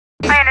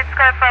Let's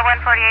go for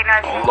 148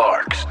 North.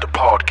 Larks, the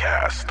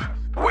podcast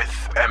with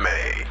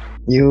MA.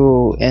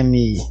 You,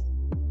 Emmy,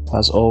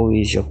 as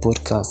always, your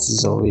podcast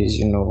is always,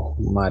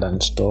 mad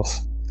and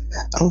stuff.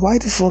 And why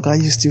the fuck are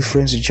you still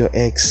friends with your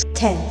ex?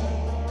 10,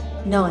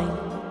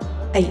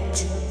 9, 8,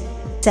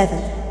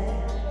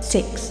 7,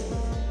 6,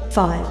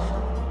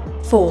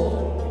 5,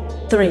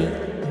 4, 3,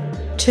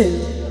 2,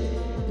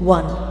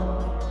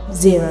 1,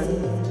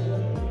 0.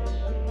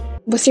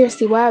 But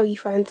seriously, why are we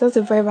friends? That's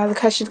a very valid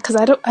question because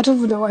I don't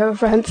even know why we're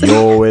friends.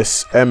 Yo,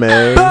 it's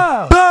MA.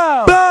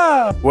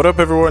 What up,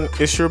 everyone?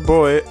 It's your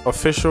boy,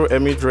 official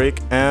Emmy Drake,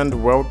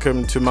 and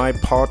welcome to my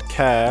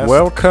podcast.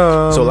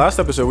 Welcome. So last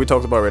episode we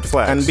talked about red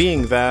flags, and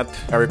being that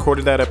I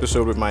recorded that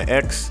episode with my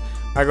ex,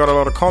 I got a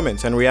lot of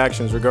comments and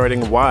reactions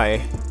regarding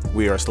why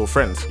we are still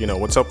friends.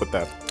 What's up with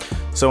that?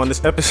 So on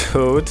this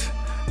episode,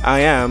 I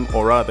am,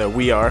 or rather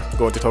we are,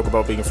 going to talk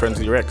about being friends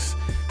with your ex.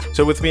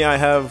 So with me I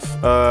have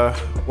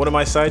one of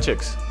my side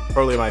chicks,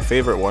 probably my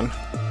favorite one.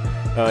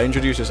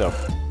 Introduce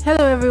yourself.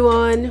 Hello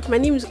everyone, my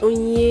name is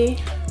Onye.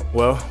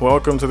 Well,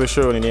 welcome to the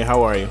show, Nini.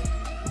 How are you?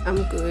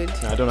 I'm good.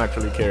 I don't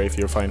actually care if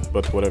you're fine,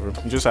 but whatever.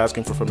 I'm just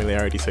asking for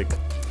familiarity's sake.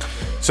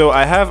 So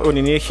I have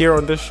Onini here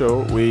on this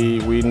show.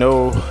 We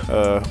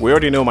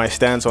already know my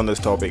stance on this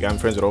topic. I'm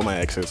friends with all my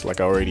exes, like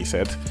I already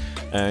said,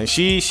 and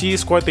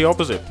she's quite the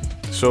opposite.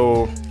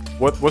 So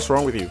what's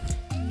wrong with you?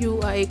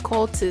 You are a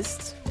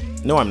cultist.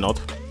 No, I'm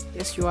not.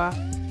 Yes, you are.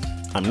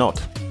 I'm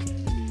not.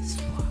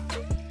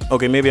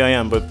 Okay, maybe I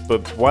am, but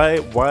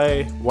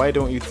why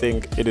don't you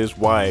think it is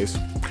wise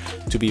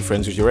to be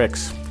friends with your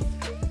ex?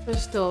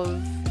 First off,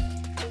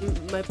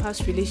 my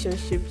past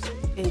relationships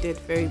ended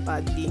very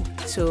badly,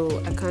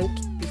 so I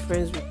can't be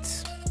friends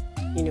with,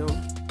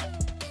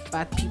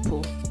 bad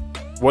people.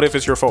 What if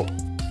it's your fault?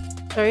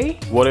 Sorry?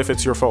 What if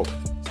it's your fault?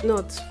 It's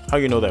not. How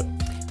you know that?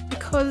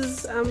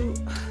 Because oh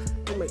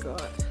my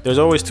god. There's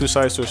always two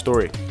sides to a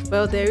story.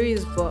 Well, there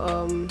is, but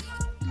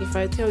if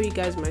I tell you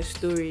guys my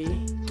story,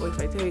 or if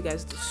I tell you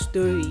guys the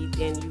story,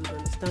 then you would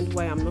understand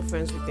why I'm not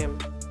friends with them.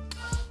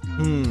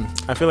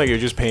 I feel like you're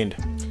just pained.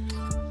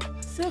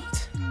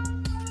 Accept.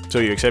 So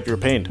you accept you're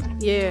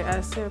pained? Yeah, I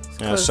accept.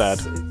 That's sad.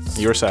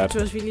 You're sad.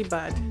 It was really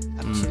bad,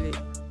 actually.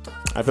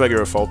 I feel like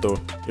you're a fault though.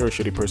 You're a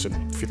shitty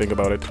person if you think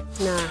about it.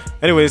 Nah.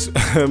 Anyways,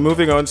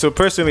 moving on. So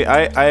personally,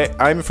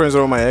 I'm friends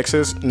with all my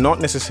exes, not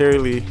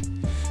necessarily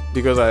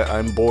because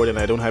I'm bored and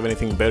I don't have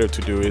anything better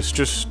to do. It's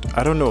just,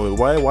 I don't know.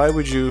 Why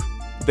would you?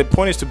 The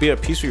point is to be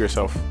at peace with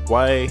yourself.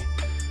 Why?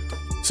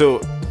 So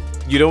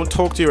you don't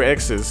talk to your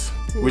exes,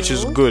 which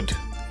is good.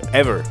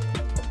 Ever.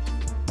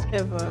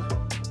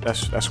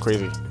 That's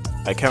crazy.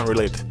 I can't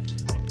relate.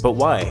 But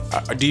why?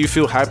 Do you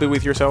feel happy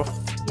with yourself?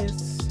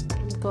 Yes,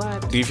 I'm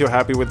glad. Do you feel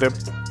happy with them?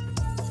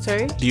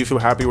 Sorry? Do you feel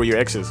happy with your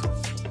exes?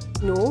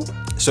 No.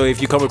 So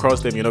if you come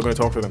across them, you're not going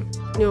to talk to them?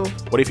 No.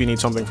 What if you need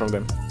something from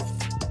them?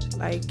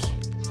 Like?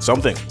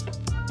 Something.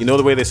 You know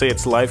the way they say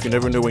it's life, you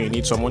never know when you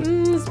need someone?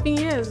 It's been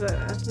years. I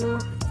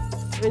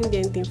don't need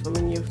anything from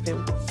any of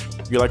them.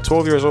 You're like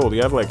 12 years old.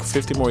 You have like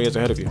 50 more years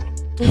ahead of you.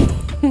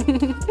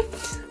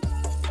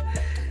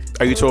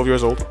 Are you 12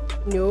 years old?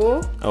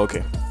 No.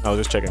 Okay. I was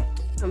just checking.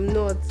 I'm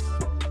not.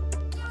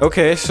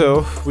 Okay,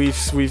 so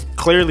we've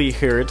clearly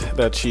heard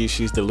that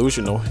she's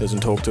delusional,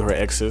 doesn't talk to her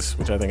exes,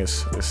 which I think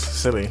is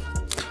silly.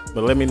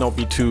 But let me not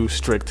be too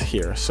strict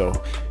here. So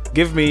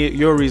give me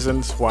your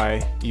reasons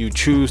why you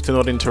choose to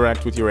not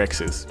interact with your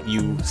exes,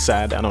 you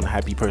sad and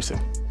unhappy person.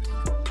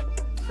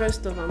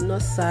 First off, I'm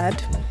not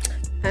sad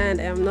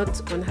and I'm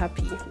not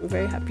unhappy. I'm a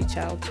very happy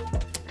child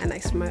and I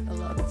smile a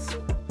lot.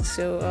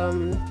 So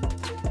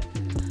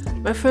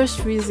my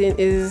first reason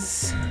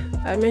is,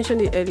 I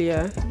mentioned it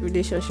earlier,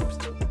 relationships.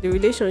 The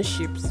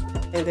relationships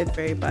ended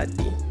very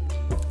badly.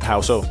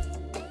 How so?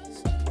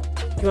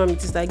 You want me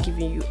to start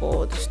giving you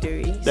all the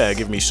stories? Yeah,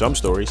 give me some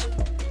stories.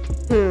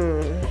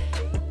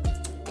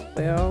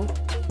 Well,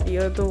 the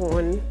other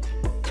one,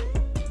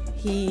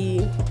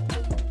 he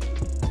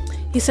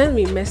sent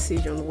me a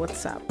message on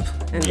WhatsApp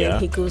and then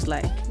he goes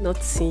like,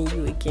 not seeing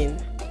you again.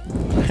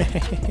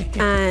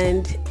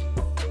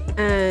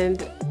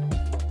 and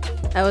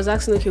I was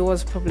asking, okay,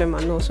 what's the problem?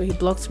 And also he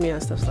blocked me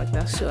and stuff like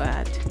that. So I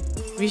had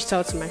reached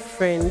out to my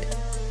friend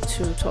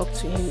to talk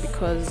to him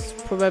because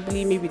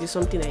probably maybe there's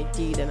something I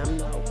did and I'm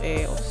not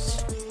aware or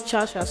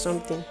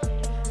something.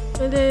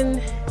 And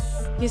then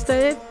he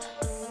started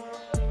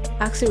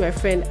asking my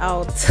friend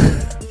out.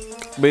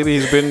 Maybe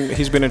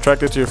he's been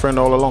attracted to your friend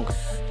all along.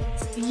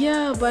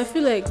 Yeah, but I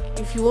feel like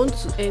if you want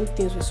to end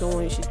things with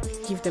someone, you should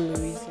give them a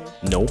reason.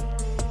 No.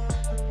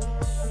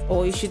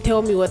 Or you should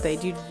tell me what I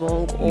did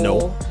wrong. Or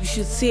no. You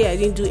should say I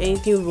didn't do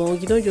anything wrong.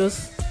 You don't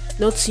just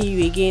not see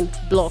you again,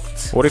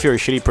 blocked. What if you're a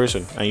shitty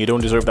person and you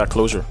don't deserve that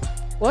closure?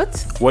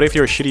 What? What if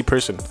you're a shitty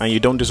person and you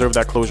don't deserve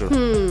that closure?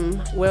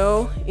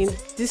 Well, in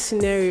this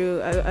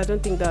scenario, I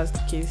don't think that's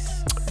the case.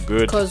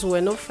 Good. Because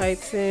we're not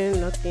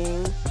fighting,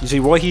 nothing. You see,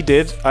 what he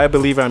did, I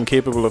believe I'm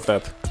capable of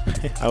that.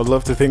 I would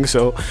love to think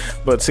so,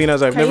 but seeing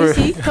as I've Can never,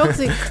 you see?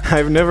 Toxic.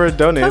 I've never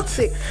done it.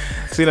 Toxic.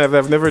 Seeing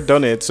I've never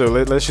done it, so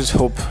let's just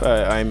hope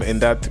I'm in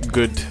that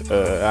good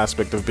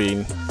aspect of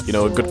being,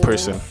 a good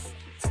person.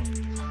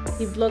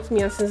 He blocked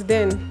me, and since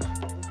then,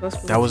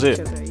 That was it.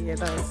 Yeah,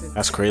 that was it.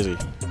 That's crazy.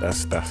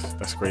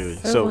 That's crazy.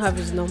 I don't have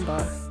his number.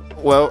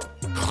 Well,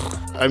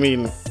 I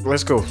mean,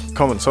 let's go.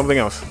 Come on, something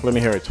else. Let me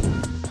hear it.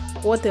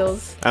 What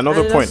else?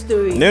 Another point.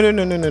 Story.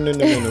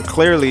 No.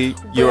 Clearly,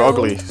 you're Well,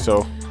 ugly.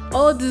 So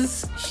all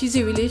these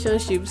shitty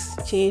relationships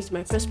changed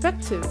my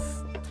perspective.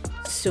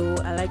 So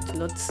I like to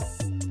not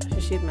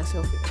associate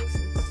myself with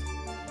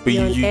exes. but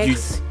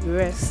you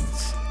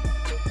rest.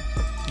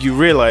 you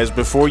realize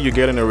before you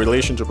get in a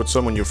relationship with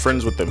someone, you're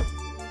friends with them.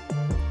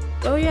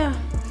 Oh yeah.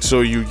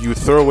 So you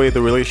throw away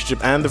the relationship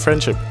and the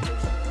friendship.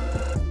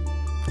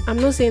 I'm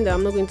not saying that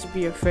I'm not going to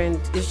be your friend.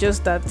 It's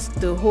just that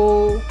the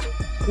whole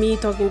me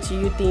talking to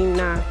you thing,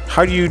 nah.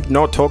 How do you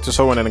not talk to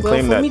someone and then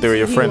claim that they're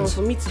your friends?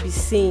 For me to be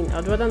sane,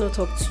 I'd rather not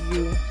talk to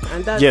you.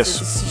 And that's Yes. the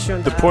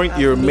decision. The that point I've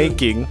you're made.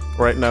 making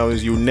right now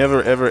is you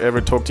never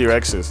ever talk to your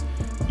exes.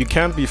 You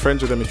can't be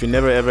friends with them if you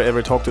never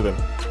ever talk to them.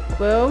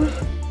 Well,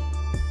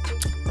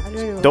 I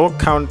don't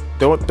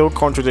know. Don't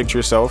contradict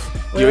yourself.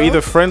 You're Well-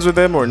 either friends with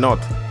them or not.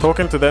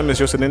 Talking to them is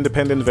just an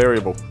independent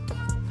variable.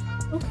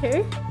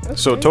 Okay.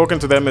 So talking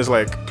to them is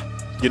like,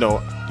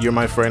 you're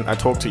my friend, I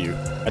talk to you.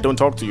 I don't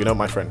talk to you, not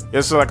my friend.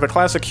 It's like the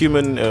classic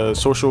human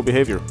social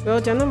behavior. Well,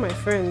 they're not my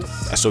friends.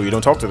 So you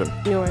don't talk to them.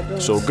 No, I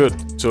don't. So good.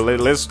 So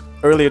let's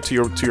earlier to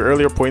your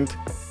earlier point,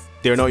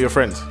 they're not your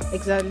friends.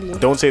 Exactly.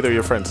 Don't say they're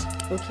your friends.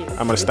 Okay.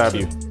 I'm gonna stab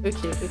you.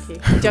 Okay.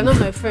 They're not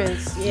my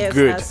friends. Yes,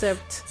 Good. I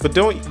accept. But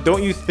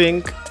don't you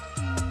think?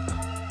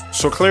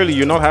 So clearly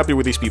you're not happy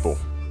with these people.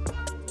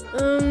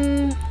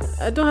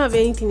 I don't have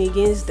anything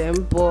against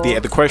them, but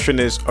The question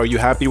is, are you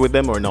happy with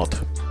them or not?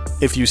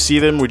 If you see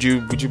them, would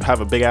you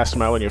have a big ass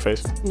smile on your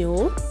face?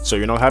 no, So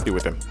you're not happy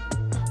with them.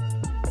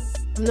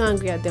 I'm not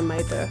angry at them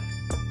either.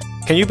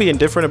 Can you be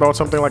indifferent about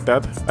something like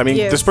that? I mean,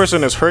 Yes. this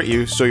person has hurt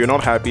you, so you're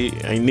not happy,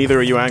 and neither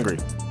are you angry.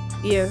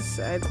 Yes,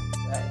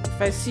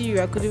 if I see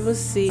you, I could even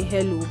say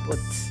hello, but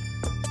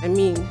I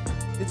mean,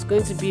 it's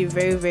going to be a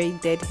very, very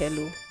dead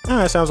hello.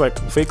 It sounds like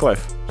fake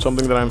life,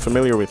 something that I'm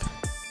familiar with.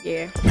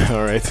 Yeah.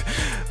 All right,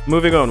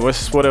 moving on.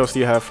 What else do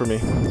you have for me?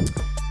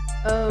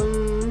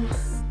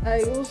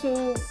 I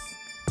also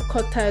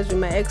cut ties with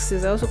my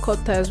exes. I also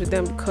cut ties with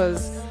them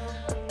because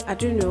I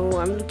don't know.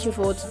 I'm looking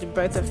forward to the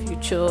brighter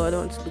future. I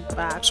don't want to look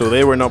back. So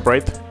they were not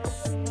bright.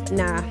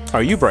 Nah,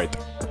 Are you bright?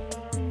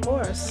 of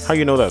course. How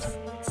you know that?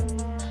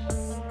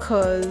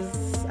 Because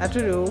I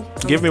don't know.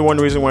 Give me one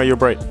reason why you're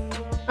bright.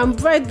 I'm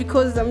bright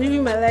because I'm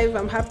living my life.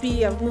 I'm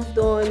happy. I've moved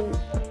on.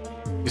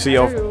 You see,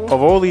 I of don't know.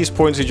 all these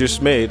points you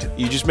just made,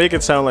 you just make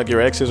it sound like your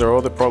exes are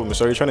all the problems.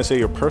 So you're trying to say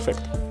you're perfect.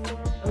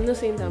 I'm not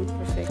saying that I'm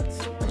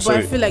perfect, but So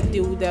I feel like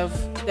they would have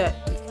that.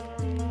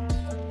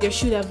 There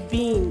should have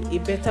been a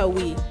better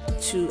way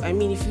to. I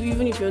mean,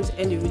 even if you want to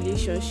end a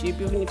relationship,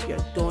 even if you're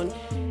done,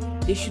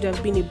 there should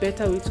have been a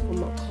better way to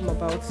come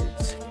about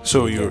it.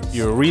 So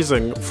your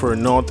reason for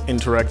not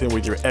interacting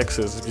with your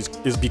exes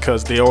is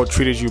because they all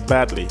treated you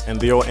badly and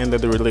they all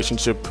ended the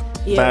relationship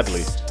Yes,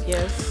 badly.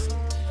 Yes.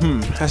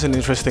 That's an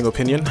interesting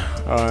opinion.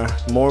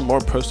 More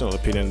personal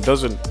opinion.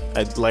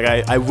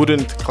 I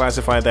wouldn't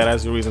classify that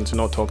as a reason to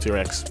not talk to your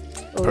ex.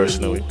 Oh,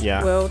 Personally, really?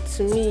 yeah. Well,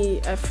 to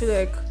me, I feel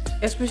like,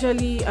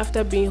 especially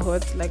after being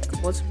hurt like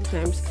multiple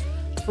times,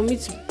 for me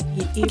to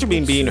be able What do you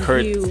mean being to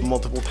hurt heal-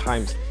 multiple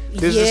times?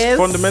 There's Yes. this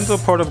fundamental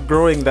part of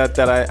growing that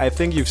I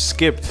think you've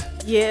skipped.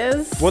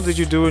 Yes. What did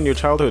you do in your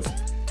childhood?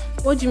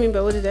 What do you mean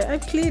by what did I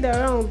played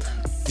around?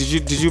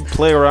 Did you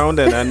play around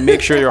and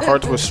make sure your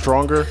heart was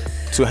stronger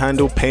to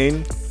handle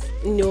pain?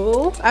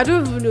 No, I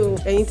don't even know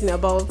anything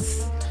about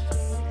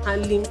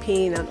handling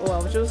pain and all. I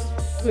was just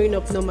growing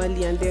up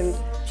normally, and then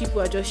people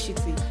are just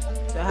shitty.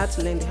 So I had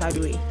to learn the hard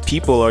way.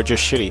 People are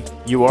just shitty.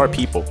 You are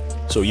people,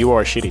 so you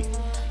are shitty.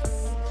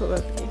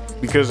 Probably.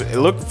 Because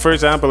look, for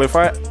example, if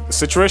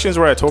situations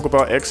where I talk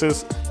about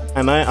exes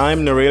and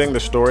I'm narrating the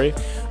story,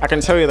 I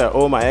can tell you that,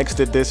 oh, my ex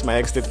did this, my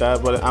ex did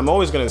that, but I'm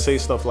always gonna say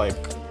stuff like,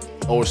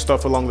 or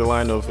stuff along the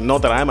line of,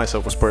 not that I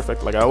myself was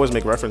perfect. Like I always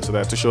make reference to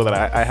that to show that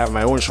I have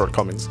my own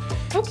shortcomings.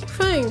 Okay,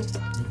 fine.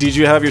 Did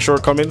you have your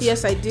shortcomings?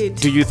 Yes, I did.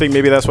 Do you think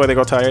maybe that's why they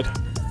got tired?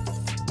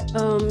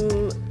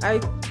 I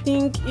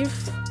think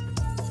if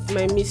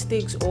my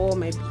mistakes or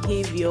my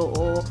behavior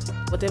or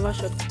whatever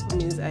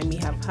shortcomings I may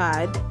have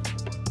had,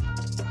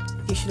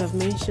 they should have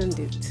mentioned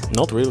it.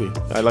 Not really.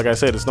 Like I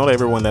said, it's not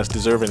everyone that's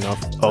deserving of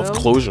Well,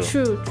 closure.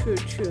 True.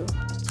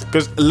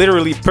 Because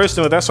literally,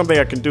 personally, that's something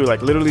I can do.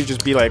 Like literally,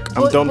 just be like,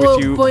 I'm done with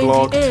you. But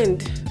Blocked. in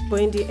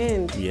the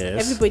end,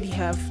 Yes. everybody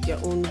have their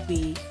own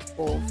way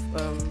of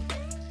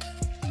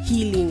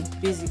healing,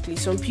 basically.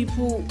 Some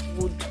people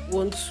would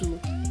want to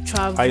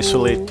travel,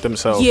 isolate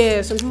themselves.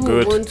 Yeah, some people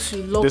Good. want to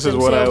lock This is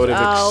what I would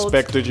have out.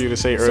 expected you to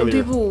say Some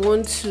earlier. people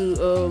want to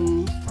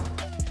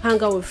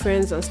hang out with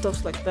friends and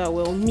stuff like that.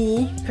 Well,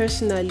 me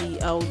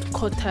personally, I would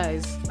cut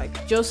ties,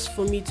 like just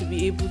for me to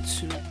be able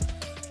to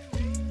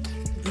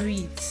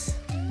breathe.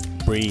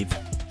 Breathe.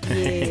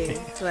 Yeah,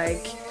 it's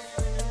like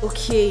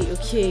okay,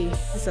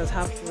 this has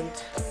happened.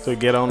 So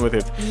get on with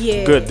it.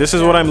 Yeah. Good. This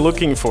is what I'm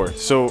looking for.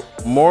 So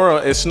more,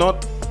 it's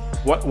not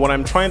what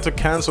I'm trying to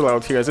cancel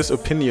out here is this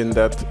opinion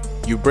that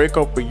you break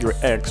up with your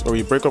ex or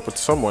you break up with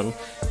someone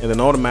and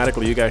then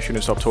automatically you guys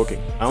shouldn't stop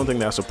talking. I don't think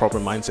that's a proper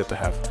mindset to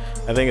have.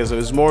 I think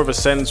it's more of a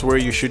sense where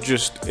you should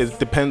just, it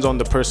depends on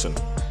the person,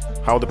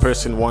 how the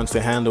person wants to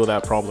handle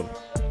that problem.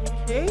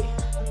 Okay.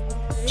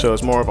 So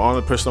it's more of on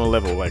a personal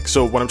level. Like,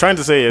 so what I'm trying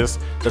to say is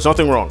there's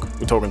nothing wrong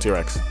with talking to your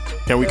ex.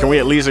 Can we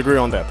at least agree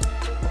on that?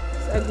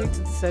 Agree to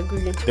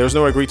disagree. There's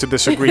no agree to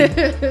disagree.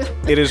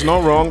 It is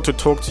not wrong to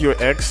talk to your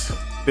ex.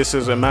 This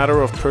is a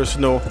matter of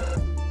personal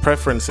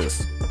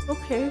preferences.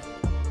 Okay.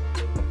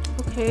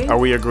 Are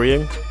we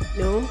agreeing?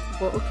 No,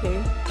 but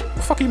okay. What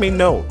the fuck do you mean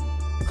no?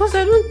 Because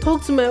I don't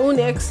talk to my own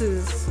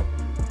exes.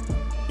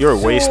 You're a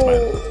waste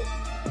man.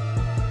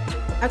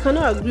 I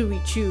cannot agree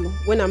with you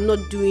when I'm not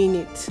doing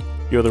it.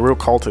 You're the real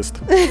cultist.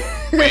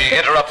 We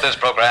interrupt this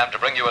program to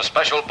bring you a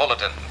special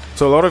bulletin.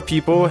 So a lot of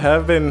people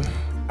have been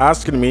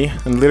asking me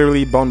and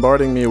literally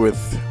bombarding me with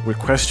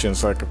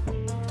questions like a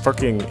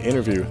fucking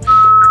interview.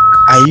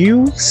 Are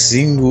you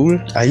single?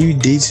 Are you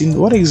dating?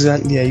 What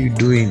exactly are you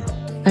doing?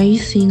 Are you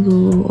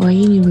single or are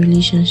you in a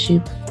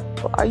relationship?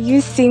 Are you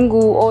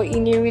single or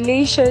in a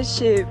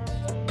relationship?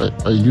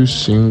 Are you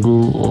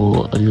single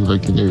or are you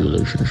like in a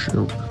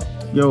relationship?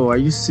 Yo, are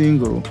you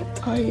single?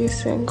 Are you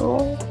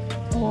single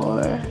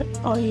or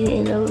are you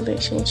in a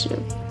relationship?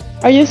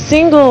 Are you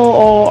single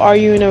or are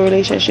you in a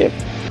relationship?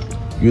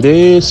 You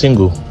dey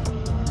single?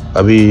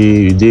 Abi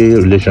you dey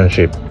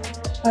relationship?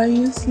 Are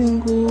you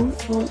single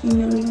or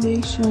in a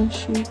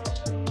relationship?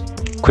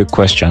 Quick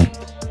question.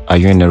 Are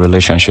you in a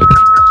relationship?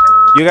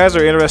 You guys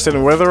are interested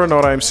in whether or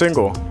not I'm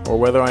single or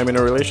whether I'm in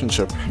a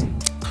relationship.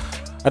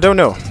 I don't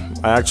know.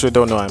 I actually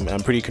don't know. I'm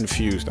pretty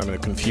confused. I'm in a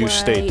confused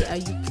state. Why are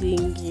you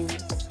playing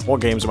games?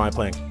 What games am I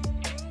playing?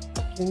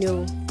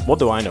 No. What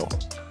do I know?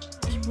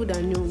 People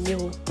that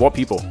know. What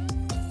people?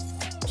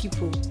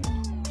 People.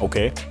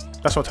 Okay.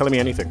 That's not telling me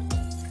anything.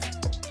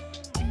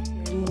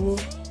 No.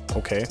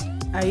 Okay.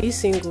 Are you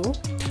single?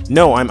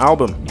 No, I'm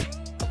album.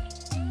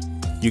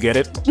 You get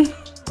it?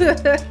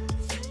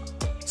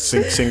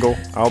 Single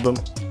album.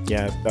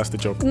 Yeah, that's the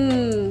joke.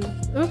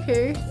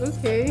 Okay.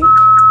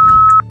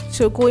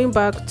 So going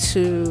back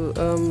to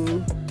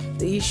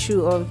the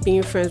issue of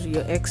being friends with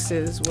your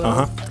exes,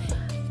 well,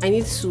 I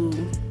need to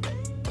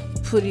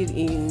put it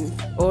in,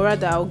 or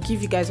rather, I'll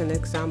give you guys an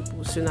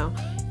example. So now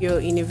you're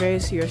in a very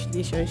serious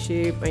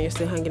relationship and you're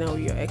still hanging out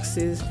with your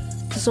exes.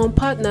 To some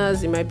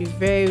partners, it might be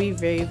very,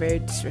 very, very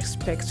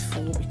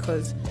disrespectful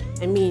because,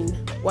 I mean,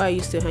 why are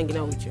you still hanging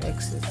out with your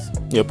exes?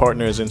 Your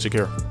partner is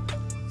insecure.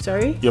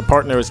 Sorry? Your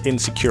partner is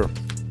insecure.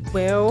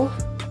 Well,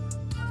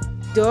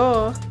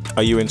 duh.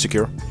 Are you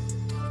insecure?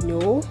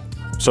 No.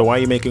 So why are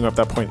you making up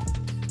that point?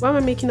 Why am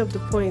I making up the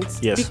point?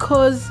 Yes.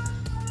 Because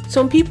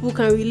some people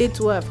can relate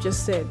to what I've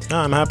just said.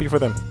 I'm happy for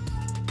them.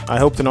 I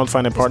hope to not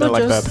find a partner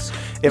like that.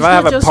 If I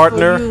have a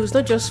partner, it's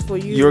not just for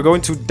you. You're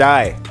going to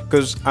die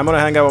because I'm going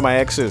to hang out with my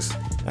exes.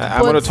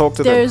 I'm going to talk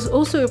to them. There's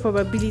also a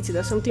probability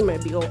that something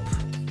might be up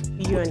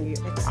with you and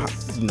your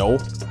exes. No.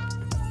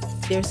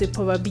 There's a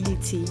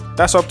probability.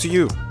 That's up to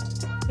you.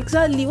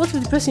 Exactly. What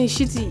if the person is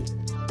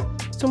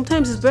shitty?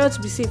 Sometimes it's better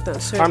to be safe than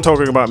sorry. I'm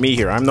talking about me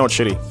here. I'm not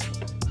shitty.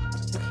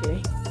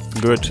 Okay.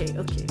 Good.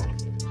 Okay.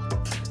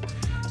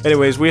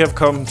 Anyways, we have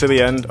come to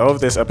the end of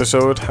this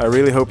episode. I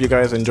really hope you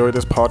guys enjoyed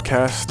this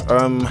podcast.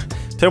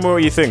 Tell me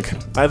what you think.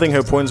 I think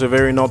her points are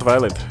very not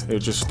valid.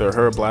 It's just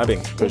her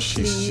blabbing because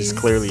she's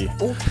clearly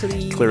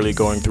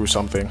going through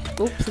something.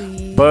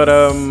 But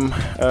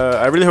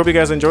I really hope you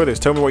guys enjoy this.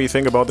 Tell me what you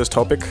think about this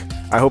topic.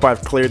 I hope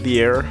I've cleared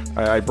the air.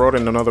 I brought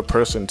in another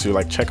person to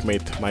like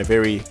checkmate my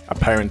very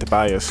apparent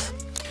bias.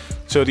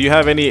 So do you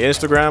have any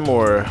Instagram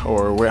or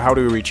how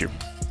do we reach you?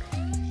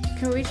 You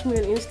can reach me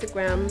on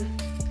Instagram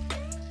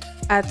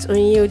at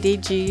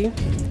Onyeodeji,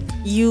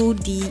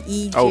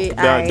 UDEJI.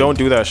 Oh, don't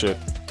do that shit.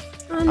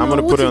 I'm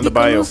gonna put it on the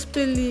bio.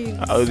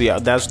 Yeah,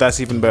 that's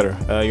even better.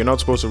 You're not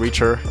supposed to reach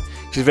her.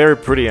 She's very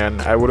pretty, and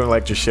I wouldn't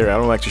like to share. I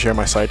don't like to share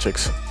my side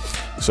chicks.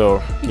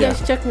 So you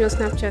guys check me on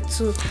Snapchat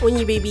too,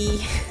 Onye baby.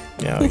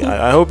 Yeah,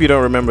 I hope you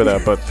don't remember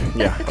that, but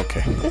yeah,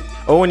 okay.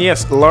 Oh, and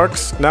yes,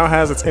 Larks now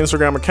has its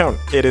Instagram account.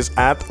 It is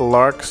at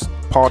Larks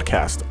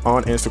Podcast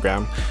on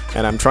Instagram,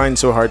 and I'm trying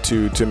so hard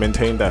to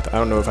maintain that. I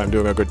don't know if I'm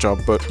doing a good job,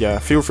 but yeah,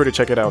 feel free to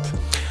check it out.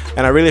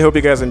 And I really hope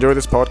you guys enjoy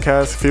this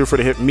podcast. Feel free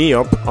to hit me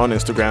up on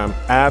Instagram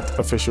at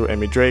official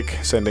Emmy Drake,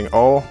 sending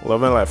all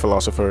love and light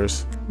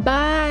philosophers.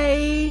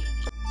 Bye.